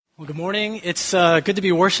Well, good morning. It's good to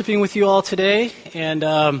be worshiping with you all today, and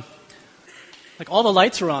all the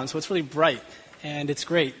lights are on, so it's really bright, and it's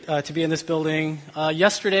great to be in this building.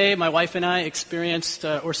 Yesterday, my wife and I experienced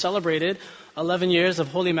or celebrated 11 years of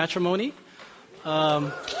holy matrimony.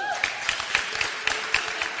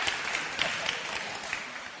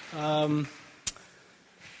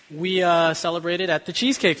 We celebrated at the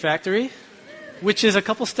Cheesecake Factory, which is a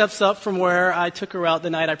couple steps up from where I took her out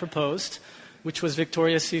the night I proposed, which was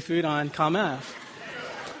Victoria's Seafood on Comm Ave.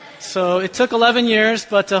 So it took 11 years,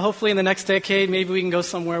 but hopefully in the next decade, maybe we can go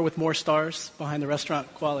somewhere with more stars behind the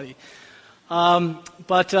restaurant quality.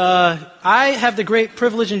 But I have the great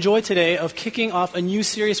privilege and joy today of kicking off a new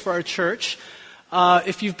series for our church.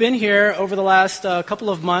 If you've been here over the last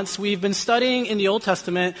couple of months, we've been studying in the Old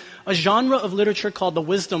Testament a genre of literature called the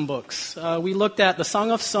wisdom books. We looked at the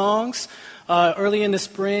Song of Songs early in the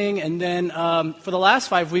spring, and then for the last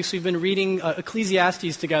 5 weeks, we've been reading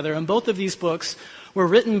Ecclesiastes together. And both of these books were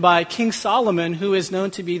written by King Solomon, who is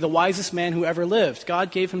known to be the wisest man who ever lived.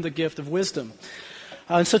 God gave him the gift of wisdom.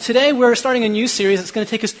 And so today we're starting a new series that's going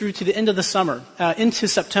to take us through to the end of the summer, into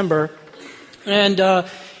September. And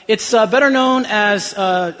it's better known as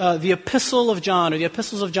the Epistle of John, or the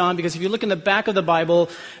Epistles of John, because if you look in the back of the Bible,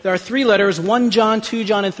 there are 3 letters, 1 John, 2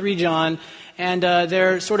 John, and 3 John, and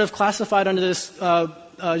they're sort of classified under this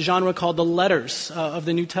genre called the letters of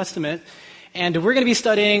the New Testament. And we're going to be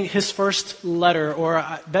studying his first letter, or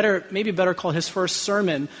maybe better called his first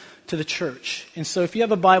sermon to the church. And so if you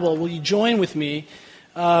have a Bible, will you join with me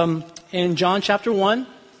in John chapter 1?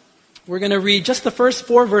 We're going to read just the first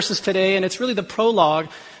 4 verses today, and it's really the prologue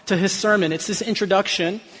to his sermon. It's this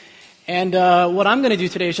introduction. And what I'm going to do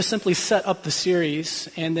today is just simply set up the series.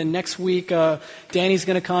 And then next week, Danny's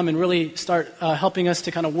going to come and really start helping us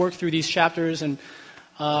to kind of work through these chapters. And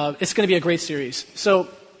it's going to be a great series. So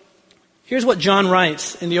here's what John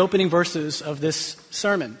writes in the opening verses of this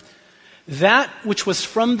sermon. That which was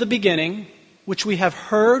from the beginning, which we have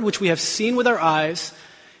heard, which we have seen with our eyes,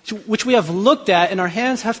 which we have looked at and our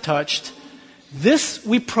hands have touched, this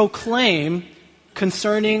we proclaim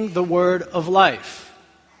concerning the word of life.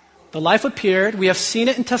 The life appeared, we have seen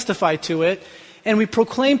it and testified to it, and we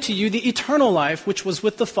proclaim to you the eternal life which was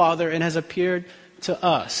with the Father and has appeared to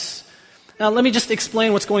us. Now let me just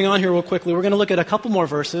explain what's going on here real quickly. We're going to look at a couple more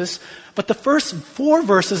verses, but the first 4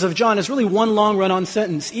 verses of John is really one long run-on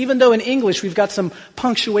sentence. Even though in English we've got some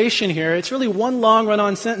punctuation here, it's really one long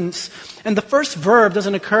run-on sentence, and the first verb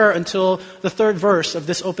doesn't occur until the 3rd verse of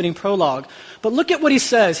this opening prologue. But look at what he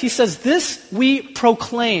says. He says, this we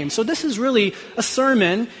proclaim. So this is really a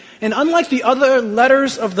sermon. And unlike the other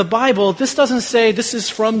letters of the Bible, this doesn't say this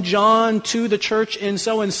is from John to the church in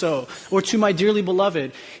so-and-so, or to my dearly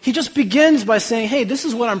beloved. He just begins by saying, hey, this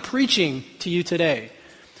is what I'm preaching to you today.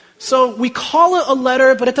 So we call it a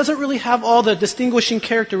letter, but it doesn't really have all the distinguishing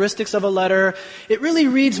characteristics of a letter. It really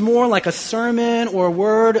reads more like a sermon or a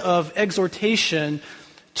word of exhortation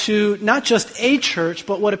to not just a church,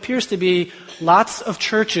 but what appears to be lots of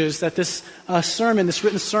churches that this sermon, this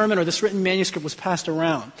written sermon or this written manuscript was passed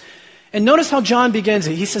around. And notice how John begins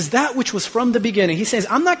it. He says, that which was from the beginning. He says,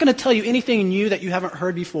 I'm not going to tell you anything new that you haven't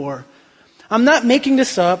heard before. I'm not making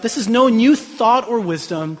this up. This is no new thought or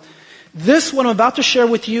wisdom. This, what I'm about to share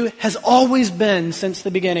with you, has always been since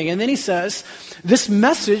the beginning. And then he says, this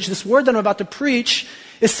message, this word that I'm about to preach,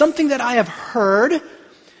 is something that I have heard,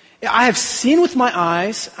 I have seen with my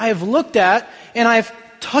eyes, I have looked at, and I have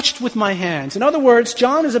touched with my hands. In other words,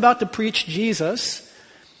 John is about to preach Jesus,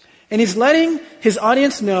 and he's letting his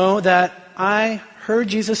audience know that I heard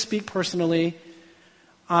Jesus speak personally.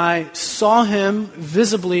 I saw him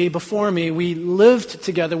visibly before me. We lived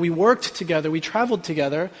together. We worked together. We traveled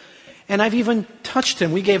together. And I've even touched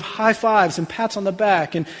him. We gave high fives and pats on the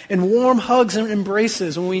back and warm hugs and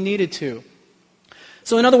embraces when we needed to.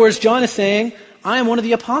 So in other words, John is saying, I am one of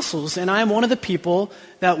the apostles, and I am one of the people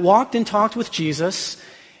that walked and talked with Jesus,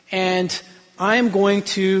 and I am going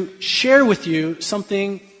to share with you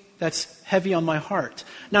something that's heavy on my heart.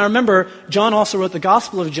 Now remember, John also wrote the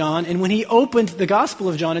Gospel of John, and when he opened the Gospel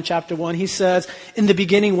of John in chapter 1, he says, in the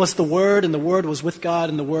beginning was the Word, and the Word was with God,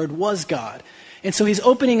 and the Word was God. And so he's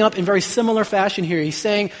opening up in very similar fashion here. He's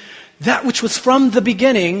saying, that which was from the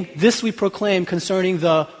beginning, this we proclaim concerning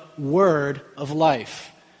the Word of life.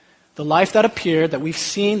 The life that appeared, that we've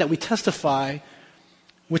seen, that we testify,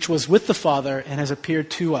 which was with the Father and has appeared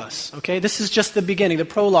to us. Okay, this is just the beginning, the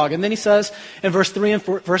prologue. And then he says in verse 3 and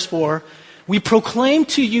verse 4, we proclaim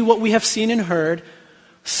to you what we have seen and heard,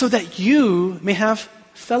 so that you may have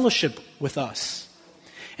fellowship with us.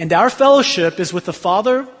 And our fellowship is with the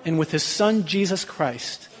Father and with His Son, Jesus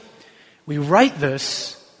Christ. We write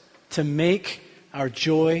this to make our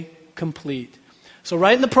joy complete. So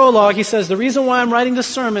right in the prologue, he says, the reason why I'm writing this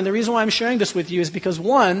sermon, the reason why I'm sharing this with you is because,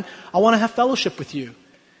 one, I want to have fellowship with you.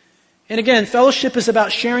 And again, fellowship is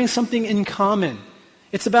about sharing something in common.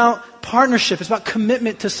 It's about partnership. It's about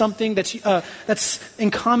commitment to something that's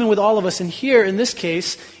in common with all of us. And here, in this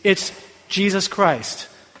case, it's Jesus Christ.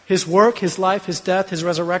 His work, His life, His death, His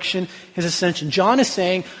resurrection, His ascension. John is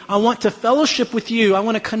saying, I want to fellowship with you. I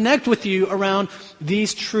want to connect with you around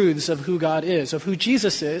these truths of who God is, of who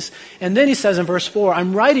Jesus is. And then he says in verse 4,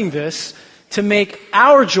 I'm writing this to make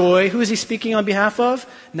our joy, who is he speaking on behalf of?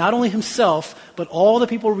 Not only himself, but all the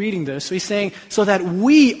people reading this. So he's saying, so that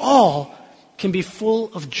we all can be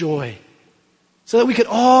full of joy. So that we could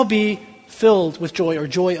all be filled with joy, or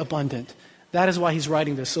joy abundant. That is why he's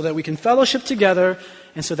writing this, so that we can fellowship together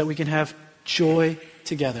and so that we can have joy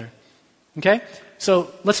together. Okay?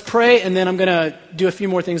 So let's pray, and then I'm going to do a few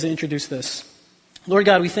more things to introduce this. Lord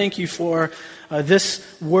God, we thank you for this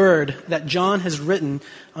word that John has written,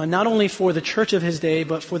 not only for the church of his day,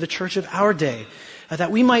 but for the church of our day.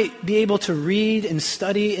 That we might be able to read and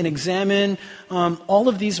study and examine all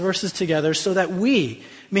of these verses together so that we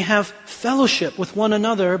may have fellowship with one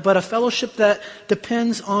another, but a fellowship that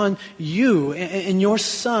depends on you and your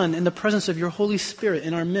Son and the presence of your Holy Spirit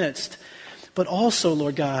in our midst. But also,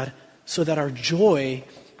 Lord God, so that our joy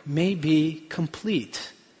may be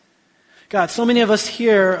complete. God, so many of us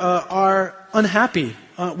here are unhappy.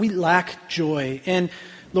 We lack joy. And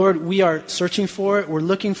Lord, we are searching for it. We're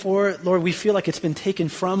looking for it. Lord, we feel like it's been taken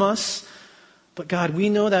from us. But God, we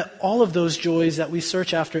know that all of those joys that we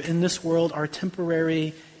search after in this world are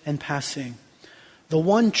temporary and passing. The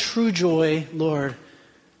one true joy, Lord,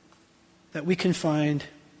 that we can find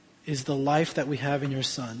is the life that we have in your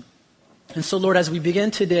Son. And so, Lord, as we begin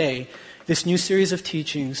today this new series of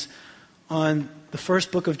teachings on the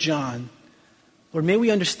first book of John, Lord, may we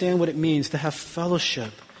understand what it means to have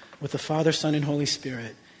fellowship with the Father, Son, and Holy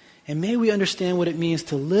Spirit. And may we understand what it means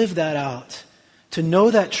to live that out, to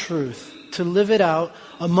know that truth, to live it out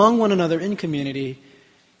among one another in community.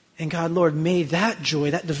 And God, Lord, may that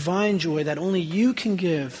joy, that divine joy that only you can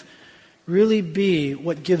give, really be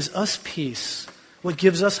what gives us peace, what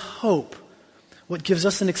gives us hope, what gives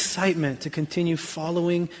us an excitement to continue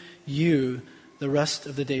following you the rest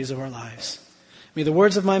of the days of our lives. May the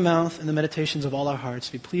words of my mouth and the meditations of all our hearts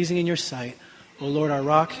be pleasing in your sight, O Lord, our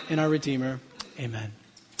rock and our Redeemer. Amen.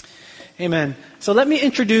 Amen. So let me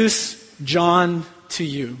introduce John to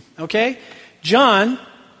you, okay? John,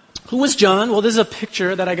 who was John? Well, this is a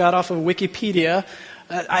picture that I got off of Wikipedia.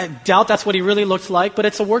 I doubt that's what he really looked like, but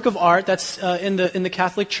it's a work of art that's in the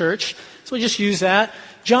Catholic Church. So we just use that.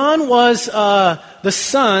 John was the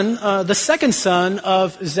second son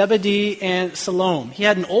of Zebedee and Salome. He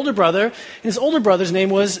had an older brother, and his older brother's name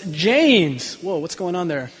was James. Whoa, what's going on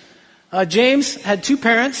there? James had two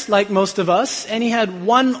parents, like most of us, and he had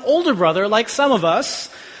one older brother, like some of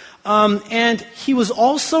us. And he was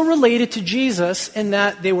also related to Jesus in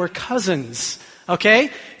that they were cousins. Okay?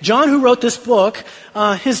 John, who wrote this book,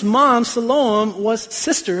 his mom, Salome, was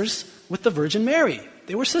sisters with the Virgin Mary.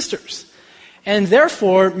 They were sisters. And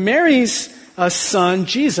therefore, Mary's son,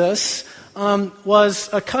 Jesus, was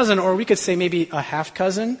a cousin, or we could say maybe a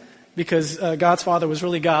half-cousin, because God's father was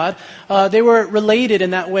really God. They were related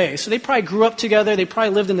in that way. So they probably grew up together. They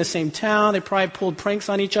probably lived in the same town. They probably pulled pranks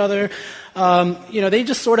on each other. They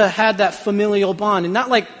just sort of had that familial bond. And not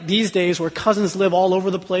like these days where cousins live all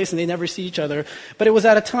over the place and they never see each other. But it was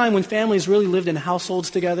at a time when families really lived in households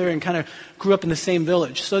together and kind of grew up in the same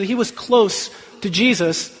village. So he was close to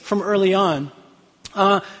Jesus from early on.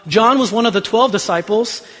 John was one of the 12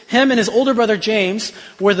 disciples. Him and his older brother James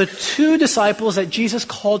were the two disciples that Jesus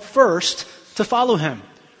called first to follow him.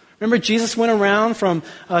 Remember, Jesus went around from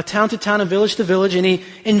town to town and village to village, and he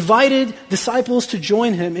invited disciples to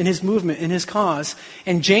join him in his movement, in his cause.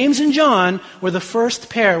 And James and John were the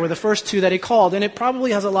first pair, were the first two that he called. And it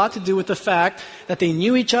probably has a lot to do with the fact that they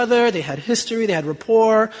knew each other, they had history, they had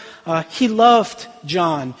rapport. He loved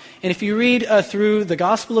John. And if you read through the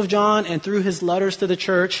Gospel of John and through his letters to the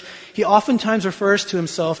church, he oftentimes refers to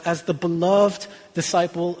himself as the beloved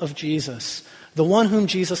disciple of Jesus, the one whom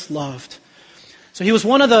Jesus loved. So he was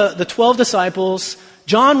one of the 12 disciples.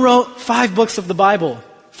 John wrote 5 books of the Bible.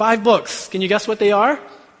 5 books. Can you guess what they are?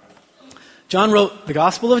 John wrote the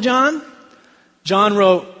Gospel of John. John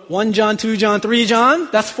wrote 1 John, 2 John, 3 John.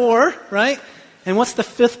 That's 4, right? And what's the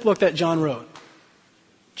 5th book that John wrote?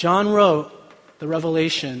 John wrote the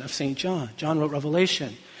Revelation of St. John. John wrote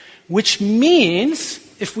Revelation. Which means,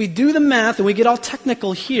 if we do the math and we get all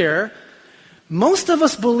technical here, most of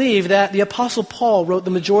us believe that the Apostle Paul wrote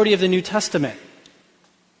the majority of the New Testament.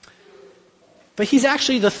 but he's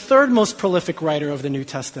actually the third most prolific writer of the New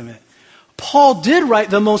Testament. Paul did write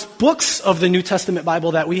the most books of the New Testament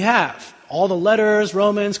Bible that we have. All the letters,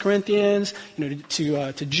 Romans, Corinthians,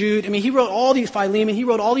 to Jude. I mean, he wrote all these, Philemon, he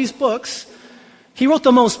wrote all these books. He wrote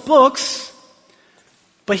the most books,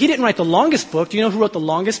 but he didn't write the longest book. Do you know who wrote the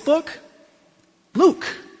longest book? Luke.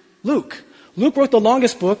 Luke wrote the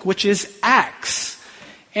longest book, which is Acts.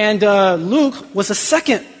 And Luke was the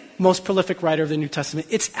second most prolific writer of the New Testament.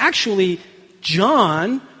 It's actually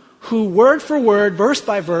John who, word for word, verse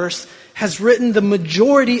by verse, has written the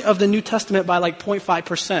majority of the New Testament by like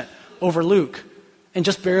 0.5% over Luke, and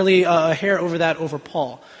just barely a hair over that over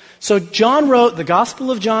Paul. So John wrote the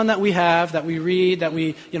Gospel of John that we have, that we read,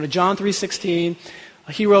 John 3:16.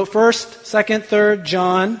 He wrote 1st, 2nd, 3rd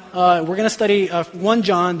John. We're going to study 1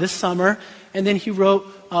 John this summer. And then he wrote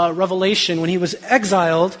Revelation when he was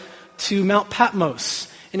exiled to Mount Patmos.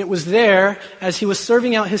 And it was there, as he was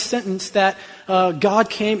serving out his sentence, that God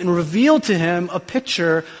came and revealed to him a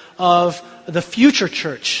picture of the future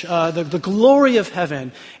church, the glory of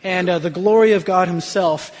heaven, and the glory of God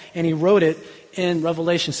himself. And he wrote it in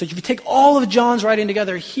Revelation. So if you take all of John's writing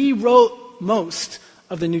together, he wrote most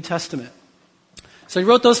of the New Testament. So he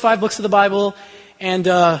wrote those 5 books of the Bible, and,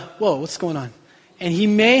 what's going on? And he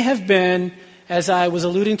may have been, as I was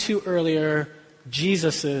alluding to earlier,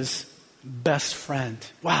 Jesus' best friend.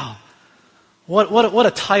 Wow. What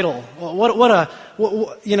a title.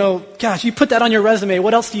 Gosh, you put that on your resume,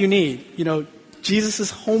 what else do you need?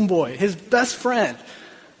 Jesus' homeboy, his best friend.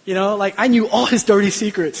 I knew all his dirty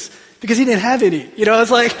secrets because he didn't have any.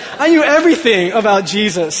 It's like, I knew everything about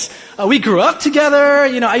Jesus. We grew up together.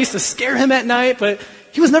 I used to scare him at night, but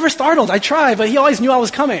he was never startled. I tried, but he always knew I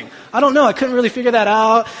was coming. I don't know. I couldn't really figure that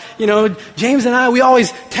out. James and I, we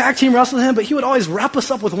always tag team wrestled him, but he would always wrap us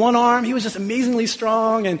up with one arm. He was just amazingly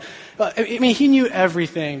strong. And he knew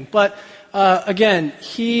everything. But again,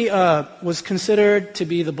 he was considered to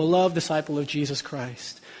be the beloved disciple of Jesus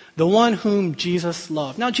Christ, the one whom Jesus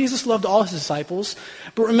loved. Now, Jesus loved all his disciples,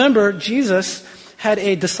 but remember, Jesus had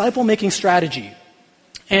a disciple-making strategy.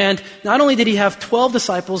 And not only did he have 12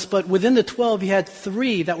 disciples, but within the 12, he had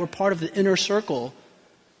 3 that were part of the inner circle: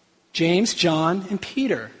 James, John, and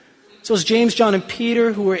Peter. So it was James, John, and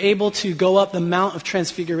Peter who were able to go up the Mount of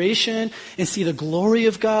Transfiguration and see the glory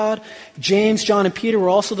of God. James, John, and Peter were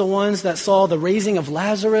also the ones that saw the raising of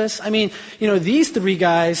Lazarus. These 3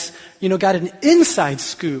 guys, got an inside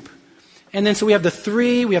scoop. And then so we have the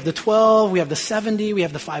 3, we have the 12, we have the 70, we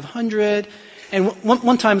have the 500. And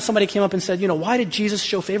one time somebody came up and said, why did Jesus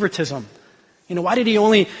show favoritism? Why did he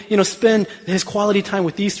only, spend his quality time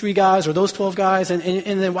with these 3 guys or those 12 guys? And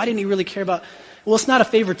then why didn't he really care about... Well, it's not a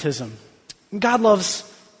favoritism. God loves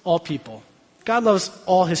all people. God loves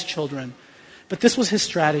all his children. But this was his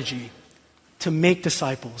strategy, to make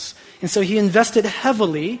disciples. And so he invested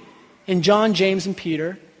heavily in John, James, and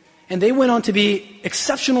Peter. And they went on to be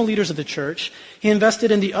exceptional leaders of the church. He invested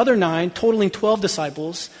in the other 9, totaling 12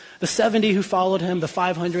 disciples, the 70 who followed him, the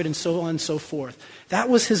 500, and so on and so forth. That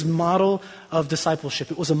was his model of discipleship.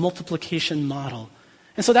 It was a multiplication model.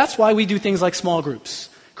 And so that's why we do things like small groups,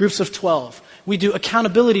 groups of 12. We do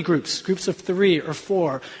accountability groups, groups of 3 or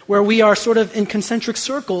 4, where we are sort of in concentric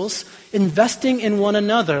circles, investing in one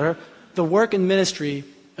another, the work and ministry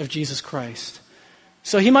of Jesus Christ.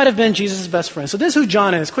 So he might have been Jesus' best friend. So this is who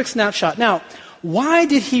John is. Quick snapshot. Now, why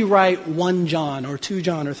did he write 1 John or 2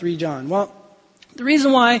 John or 3 John? Well, the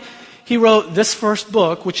reason why he wrote this first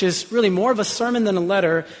book, which is really more of a sermon than a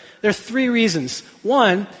letter, there are 3 reasons.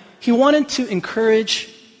 1, he wanted to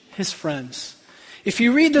encourage his friends. If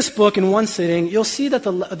you read this book in one sitting, you'll see that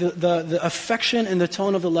the affection and the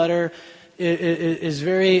tone of the letter is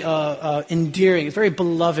very endearing, very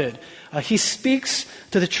beloved. He speaks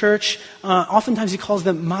to the church. Oftentimes he calls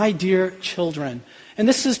them my dear children. And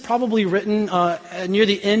this is probably written near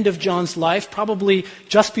the end of John's life, probably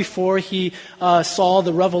just before he saw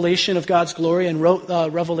the revelation of God's glory and wrote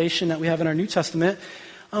Revelation that we have in our New Testament.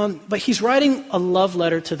 But he's writing a love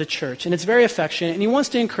letter to the church, and it's very affectionate, and he wants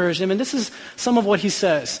to encourage them. And this is some of what he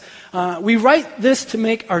says. We write this to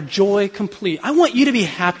make our joy complete. I want you to be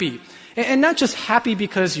happy. And not just happy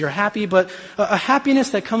because you're happy, but a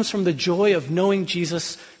happiness that comes from the joy of knowing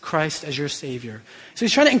Jesus Christ as your Savior. So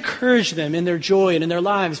he's trying to encourage them in their joy and in their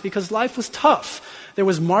lives because life was tough. There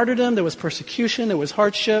was martyrdom, there was persecution, there was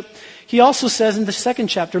hardship. He also says in the 2nd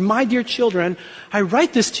chapter, my dear children, I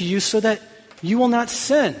write this to you so that you will not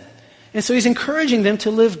sin. And so he's encouraging them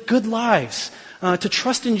to live good lives, to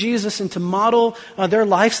trust in Jesus and to model their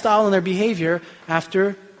lifestyle and their behavior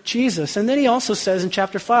after Jesus. And then he also says in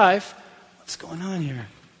chapter 5, what's going on here?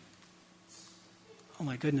 Oh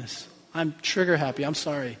my goodness. I'm trigger happy. I'm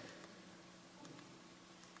sorry.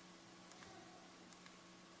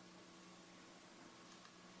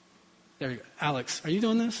 There we go. Alex, are you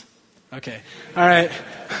doing this? Okay. All right.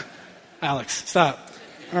 Alex, stop.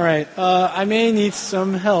 All right. I may need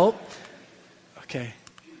some help. Okay.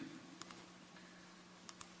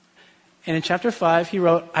 And in chapter 5, he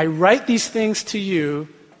wrote, I write these things to you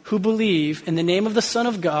who believe in the name of the Son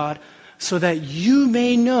of God so that you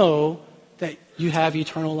may know that you have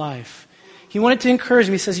eternal life. He wanted to encourage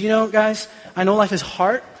me. He says, guys, I know life is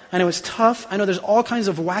hard. I know it's tough. I know there's all kinds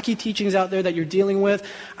of wacky teachings out there that you're dealing with.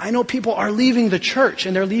 I know people are leaving the church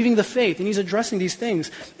and they're leaving the faith. And he's addressing these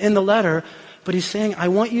things in the letter. But he's saying, I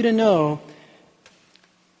want you to know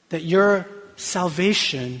that your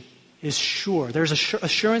salvation is sure. There's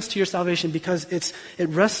assurance to your salvation because it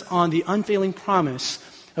rests on the unfailing promise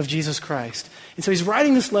of Jesus Christ. And so he's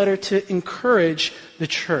writing this letter to encourage the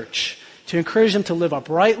church, to encourage them to live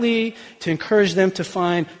uprightly, to encourage them to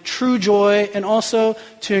find true joy, and also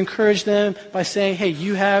to encourage them by saying, hey,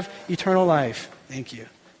 you have eternal life. Thank you.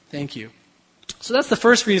 Thank you. So that's the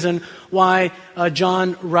first reason why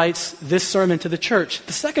John writes this sermon to the church.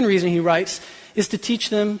 The second reason he writes is to teach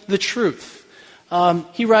them the truth.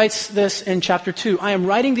 He writes this in chapter 2. I am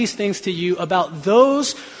writing these things to you about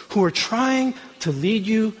those who are trying to lead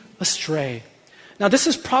you astray. Now, this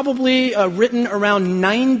is probably written around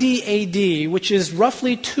 90 A.D., which is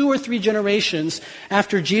roughly 2 or 3 generations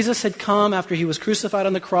after Jesus had come, after he was crucified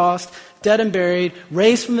on the cross, dead and buried,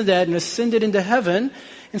 raised from the dead, and ascended into heaven.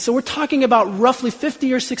 And so we're talking about roughly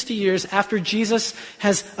 50 or 60 years after Jesus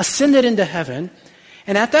has ascended into heaven.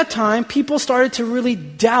 And at that time, people started to really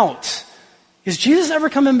doubt, is Jesus ever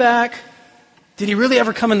coming back? Did he really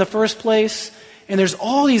ever come in the first place? And there's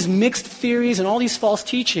all these mixed theories and all these false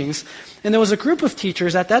teachings. And there was a group of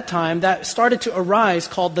teachers at that time that started to arise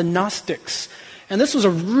called the Gnostics. And this was a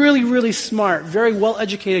really, really smart, very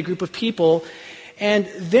well-educated group of people. And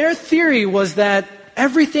their theory was that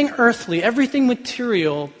everything earthly, everything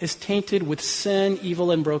material is tainted with sin,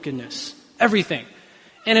 evil, and brokenness. Everything.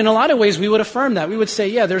 And in a lot of ways, we would affirm that. We would say,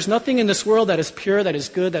 yeah, there's nothing in this world that is pure, that is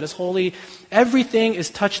good, that is holy. Everything is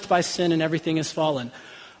touched by sin and everything is fallen.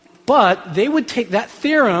 But they would take that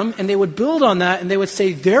theorem and they would build on that and they would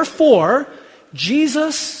say, therefore,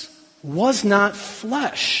 Jesus was not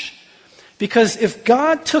flesh. Because if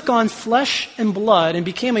God took on flesh and blood and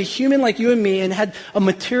became a human like you and me and had a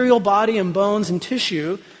material body and bones and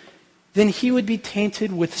tissue, then he would be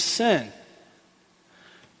tainted with sin.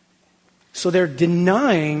 So they're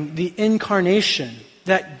denying the incarnation,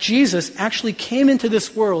 that Jesus actually came into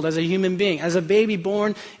this world as a human being, as a baby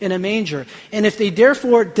born in a manger. And if they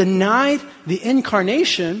therefore denied the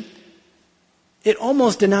incarnation, it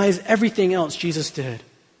almost denies everything else Jesus did.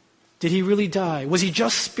 Did he really die? Was he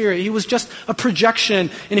just spirit? He was just a projection,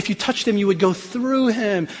 and if you touched him, you would go through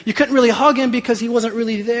him. You couldn't really hug him because he wasn't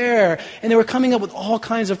really there. And they were coming up with all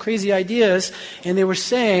kinds of crazy ideas, and they were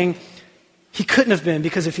saying he couldn't have been,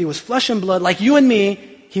 because if he was flesh and blood like you and me,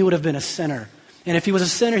 he would have been a sinner. And if he was a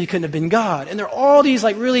sinner, he couldn't have been God. And there are all these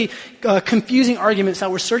really confusing arguments that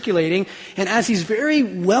were circulating. And as these very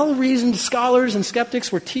well-reasoned scholars and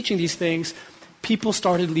skeptics were teaching these things, people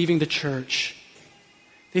started leaving the church.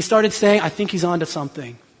 They started saying, I think he's onto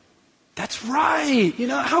something. That's right.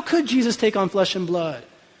 How could Jesus take on flesh and blood?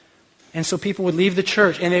 And so people would leave the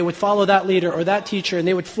church and they would follow that leader or that teacher and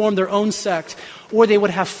they would form their own sect, or they would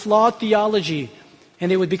have flawed theology and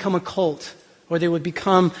they would become a cult. Or they would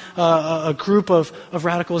become a group of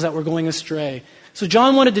radicals that were going astray. So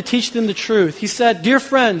John wanted to teach them the truth. He said, dear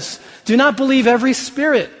friends, do not believe every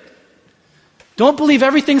spirit. Don't believe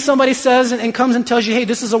everything somebody says and comes and tells you, hey,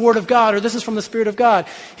 this is a word of God or this is from the Spirit of God.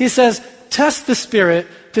 He says, test the Spirit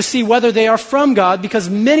to see whether they are from God, because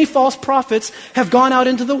many false prophets have gone out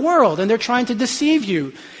into the world and they're trying to deceive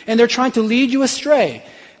you and they're trying to lead you astray.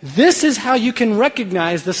 This is how you can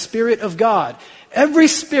recognize the Spirit of God. Every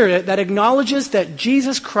spirit that acknowledges that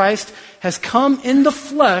Jesus Christ has come in the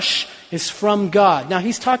flesh is from God. Now,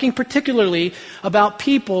 he's talking particularly about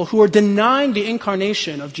people who are denying the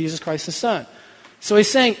incarnation of Jesus Christ the Son. So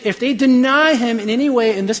he's saying, if they deny him in any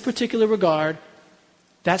way in this particular regard,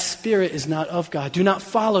 that spirit is not of God. Do not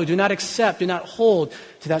follow, do not accept, do not hold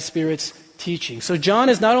to that spirit's teaching. So John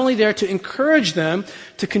is not only there to encourage them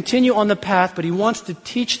to continue on the path, but he wants to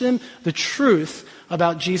teach them the truth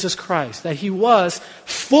about Jesus Christ, that he was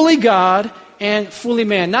fully God and fully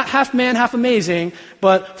man. Not half man, half amazing,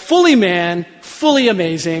 but fully man, fully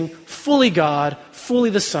amazing, fully God, fully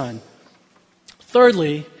the Son.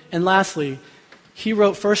 Thirdly, and lastly, he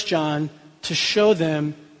wrote 1 John to show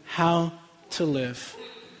them how to live.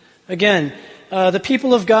 Again, the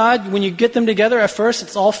people of God, when you get them together at first,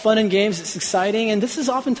 it's all fun and games, it's exciting, and this is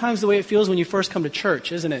oftentimes the way it feels when you first come to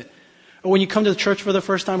church, isn't it? Or when you come to the church for the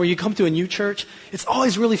first time, or you come to a new church, it's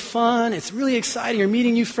always really fun. It's really exciting. You're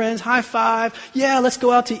meeting new friends. High five. Yeah, let's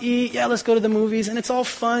go out to eat. Yeah, let's go to the movies. And it's all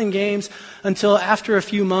fun and games until after a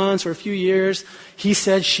few months or a few years, he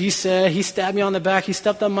said, she said, he stabbed me on the back. He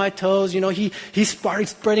stepped on my toes. He started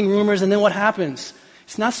spreading rumors. And then what happens?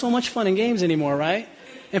 It's not so much fun and games anymore, right?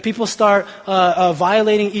 And people start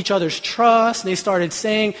violating each other's trust. They start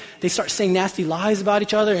saying nasty lies about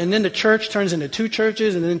each other. And then the church turns into 2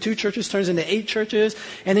 churches. And then 2 churches turns into 8 churches.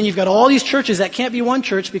 And then you've got all these churches that can't be one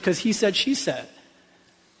church because he said, she said.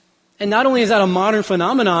 And not only is that a modern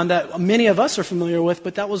phenomenon that many of us are familiar with,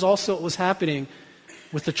 but that was also what was happening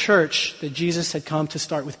with the church that Jesus had come to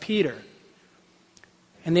start with Peter.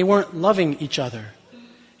 And they weren't loving each other.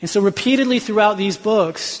 And so repeatedly throughout these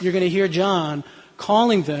books, you're going to hear John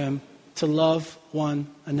calling them to love one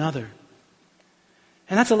another.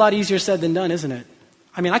 And that's a lot easier said than done, isn't it?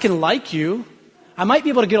 I mean, I can like you. I might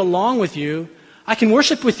be able to get along with you. I can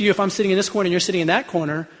worship with you if I'm sitting in this corner and you're sitting in that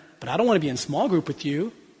corner, but I don't want to be in small group with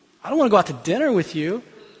you. I don't want to go out to dinner with you.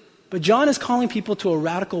 But John is calling people to a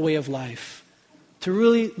radical way of life, to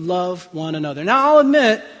really love one another. Now, I'll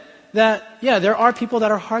admit that, there are people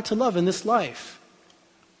that are hard to love in this life.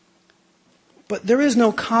 But there is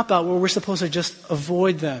no cop-out where we're supposed to just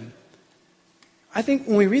avoid them. I think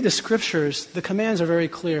when we read the scriptures, the commands are very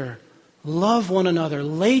clear. Love one another.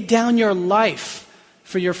 Lay down your life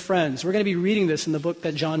for your friends. We're going to be reading this in the book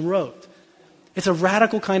that John wrote. It's a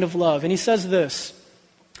radical kind of love. And he says this,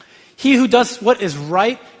 he who does what is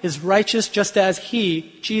right is righteous just as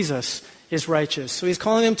he, Jesus, is righteous. So he's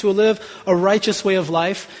calling them to live a righteous way of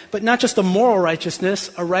life, but not just a moral righteousness,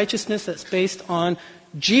 a righteousness that's based on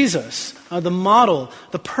Jesus, the model,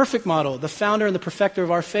 the perfect model, the founder and the perfecter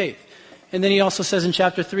of our faith. And then he also says in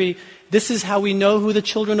chapter 3, this is how we know who the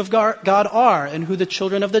children of God are and who the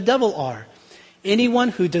children of the devil are. Anyone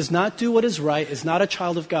who does not do what is right is not a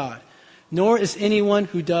child of God, nor is anyone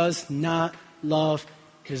who does not love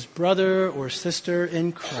his brother or sister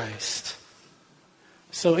in Christ.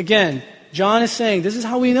 So again, John is saying this is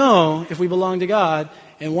how we know if we belong to God.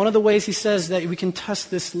 And one of the ways he says that we can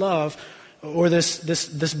test this love or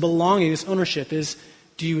this belonging, this ownership is,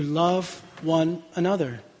 do you love one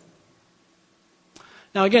another?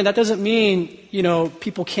 Now again, that doesn't mean,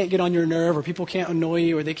 people can't get on your nerve or people can't annoy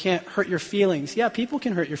you or they can't hurt your feelings. Yeah, people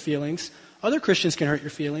can hurt your feelings. Other Christians can hurt your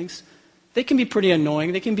feelings. They can be pretty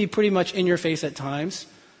annoying. They can be pretty much in your face at times.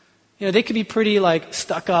 They can be pretty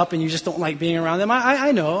stuck up and you just don't like being around them.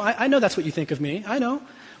 I know that's what you think of me. I know.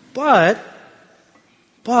 But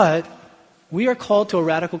we are called to a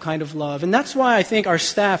radical kind of love. And that's why I think our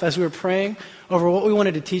staff, as we were praying over what we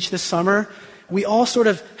wanted to teach this summer, we all sort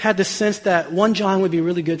of had the sense that 1 John would be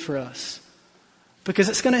really good for us. Because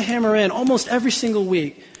it's going to hammer in almost every single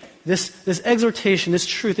week this exhortation, this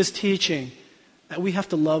truth, this teaching, that we have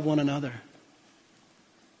to love one another.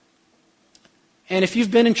 And if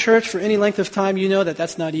you've been in church for any length of time, you know that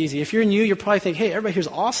that's not easy. If you're new, you're probably thinking, hey, everybody here's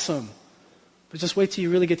awesome. But just wait till you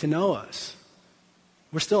really get to know us.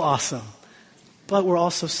 We're still awesome. But we're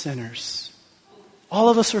also sinners. All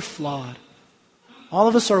of us are flawed. All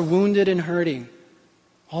of us are wounded and hurting.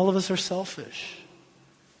 All of us are selfish.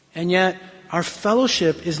 And yet, our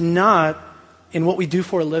fellowship is not in what we do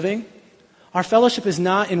for a living. Our fellowship is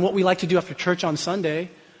not in what we like to do after church on Sunday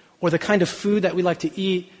or the kind of food that we like to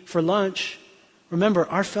eat for lunch. Remember,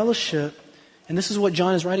 our fellowship, and this is what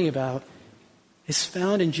John is writing about, is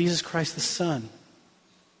found in Jesus Christ the Son.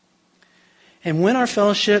 And when our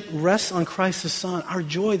fellowship rests on Christ the Son, our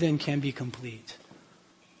joy then can be complete.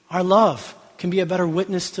 Our love can be a better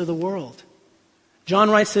witness to the world.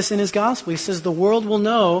 John writes this in his gospel. He says, the world will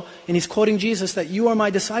know, and he's quoting Jesus, that you are my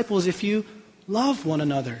disciples if you love one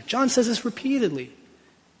another. John says this repeatedly.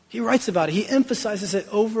 He writes about it. He emphasizes it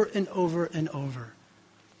over and over and over.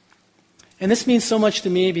 And this means so much to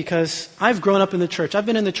me because I've grown up in the church. I've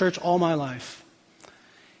been in the church all my life.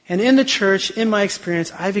 And in the church, in my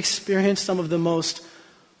experience, I've experienced some of the most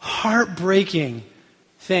heartbreaking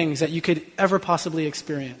things that you could ever possibly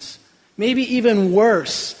experience. Maybe even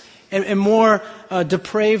worse and more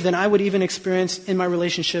depraved than I would even experience in my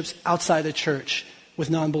relationships outside the church with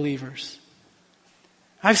non-believers.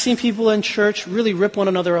 I've seen people in church really rip one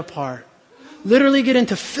another apart, literally get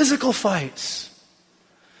into physical fights.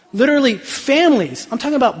 Literally, families, I'm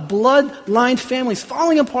talking about blood-lined families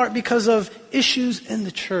falling apart because of issues in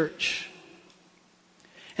the church.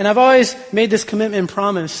 And I've always made this commitment and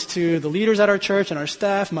promise to the leaders at our church and our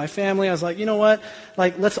staff, my family. I was like, you know what?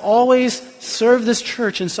 Let's always serve this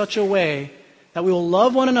church in such a way that we will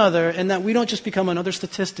love one another and that we don't just become another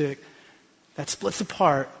statistic that splits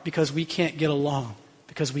apart because we can't get along,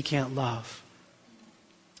 because we can't love.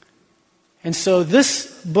 And so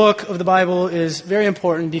this book of the Bible is very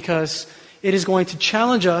important because it is going to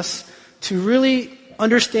challenge us to really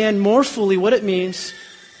understand more fully what it means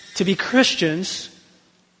to be Christians,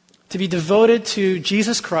 to be devoted to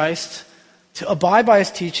Jesus Christ, to abide by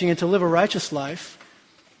His teaching, and to live a righteous life.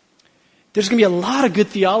 There's going to be a lot of good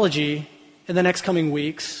theology in the next coming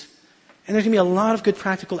weeks, and there's going to be a lot of good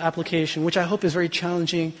practical application, which I hope is very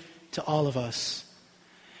challenging to all of us.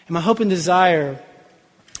 And my hope and desire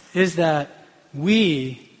is that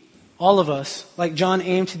we, all of us, like John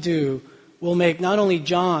aimed to do, will make not only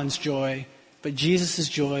John's joy, but Jesus'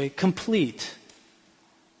 joy complete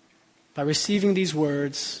by receiving these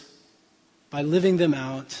words, by living them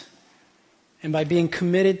out, and by being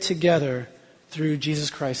committed together through Jesus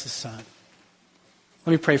Christ, His Son.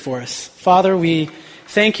 Let me pray for us. Father, we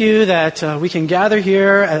thank You that we can gather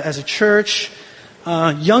here as a church,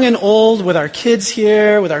 young and old, with our kids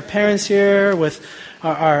here, with our parents here, with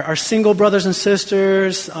our single brothers and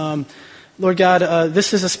sisters. Lord God,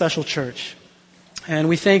 this is a special church. And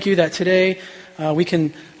we thank You that today we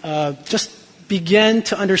can just begin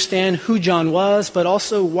to understand who John was, but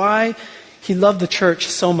also why he loved the church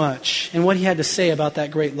so much and what he had to say about that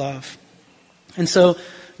great love. And so,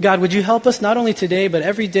 God, would You help us not only today, but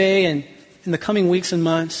every day and in the coming weeks and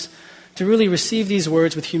months to really receive these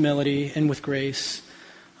words with humility and with grace,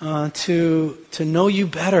 to know You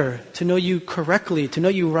better, to know You correctly, to know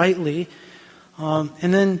You rightly,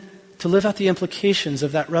 and then to live out the implications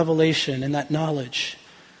of that revelation and that knowledge.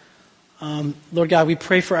 Lord God, we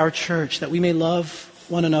pray for our church that we may love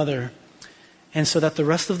one another, and so that the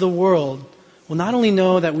rest of the world will not only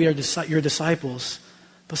know that we are Your disciples,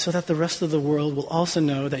 but so that the rest of the world will also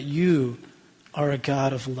know that You are a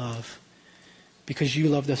God of love, because You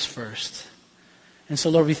loved us first. And so,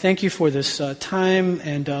 Lord, we thank You for this time,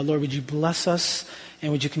 and Lord, would You bless us,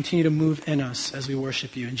 and would You continue to move in us as we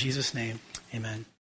worship You. In Jesus' name, amen.